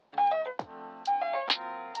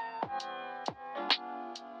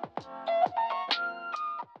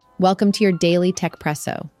Welcome to your daily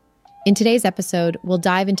Techpresso. In today's episode, we'll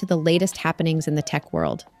dive into the latest happenings in the tech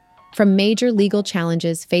world. From major legal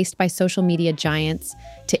challenges faced by social media giants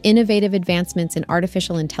to innovative advancements in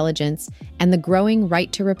artificial intelligence and the growing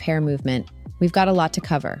right to repair movement, we've got a lot to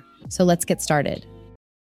cover. So let's get started.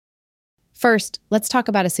 First, let's talk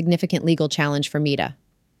about a significant legal challenge for Meta.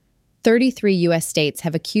 33 U.S. states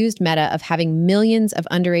have accused Meta of having millions of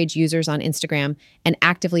underage users on Instagram and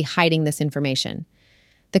actively hiding this information.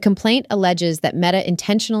 The complaint alleges that Meta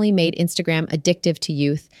intentionally made Instagram addictive to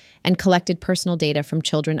youth and collected personal data from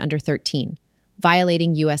children under 13,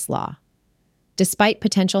 violating U.S. law. Despite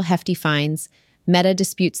potential hefty fines, Meta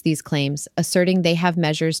disputes these claims, asserting they have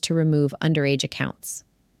measures to remove underage accounts.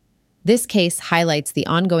 This case highlights the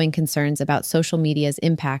ongoing concerns about social media's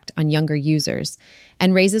impact on younger users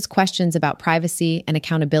and raises questions about privacy and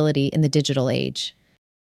accountability in the digital age.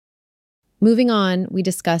 Moving on, we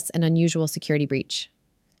discuss an unusual security breach.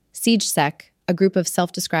 SiegeSec, a group of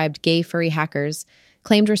self-described gay furry hackers,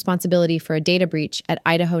 claimed responsibility for a data breach at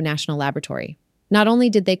Idaho National Laboratory. Not only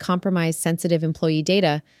did they compromise sensitive employee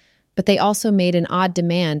data, but they also made an odd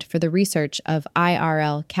demand for the research of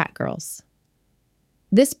IRL catgirls.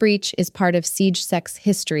 This breach is part of SiegeSec's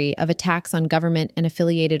history of attacks on government and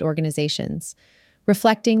affiliated organizations,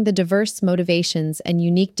 reflecting the diverse motivations and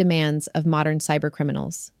unique demands of modern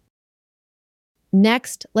cybercriminals.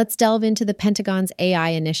 Next, let's delve into the Pentagon's AI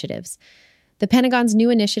initiatives. The Pentagon's new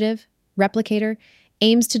initiative, Replicator,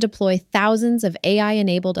 aims to deploy thousands of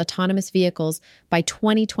AI-enabled autonomous vehicles by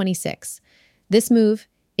 2026. This move,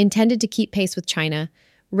 intended to keep pace with China,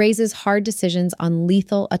 raises hard decisions on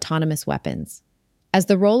lethal autonomous weapons. As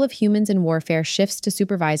the role of humans in warfare shifts to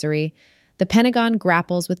supervisory, the Pentagon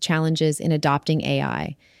grapples with challenges in adopting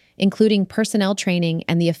AI, including personnel training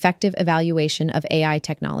and the effective evaluation of AI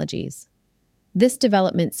technologies. This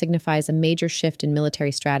development signifies a major shift in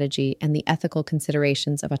military strategy and the ethical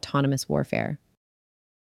considerations of autonomous warfare.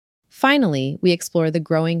 Finally, we explore the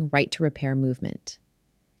growing right to repair movement.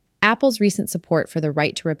 Apple's recent support for the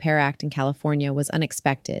Right to Repair Act in California was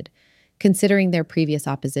unexpected, considering their previous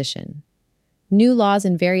opposition. New laws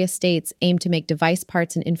in various states aim to make device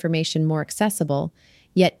parts and information more accessible,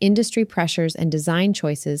 yet industry pressures and design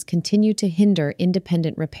choices continue to hinder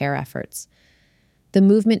independent repair efforts. The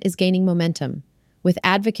movement is gaining momentum, with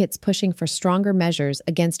advocates pushing for stronger measures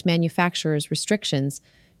against manufacturers' restrictions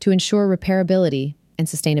to ensure repairability and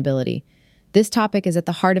sustainability. This topic is at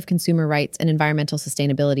the heart of consumer rights and environmental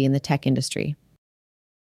sustainability in the tech industry.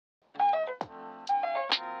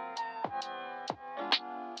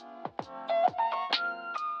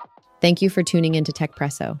 Thank you for tuning into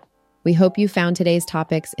Techpresso. We hope you found today's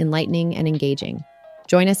topics enlightening and engaging.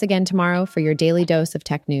 Join us again tomorrow for your daily dose of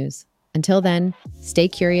tech news. Until then, stay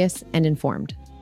curious and informed.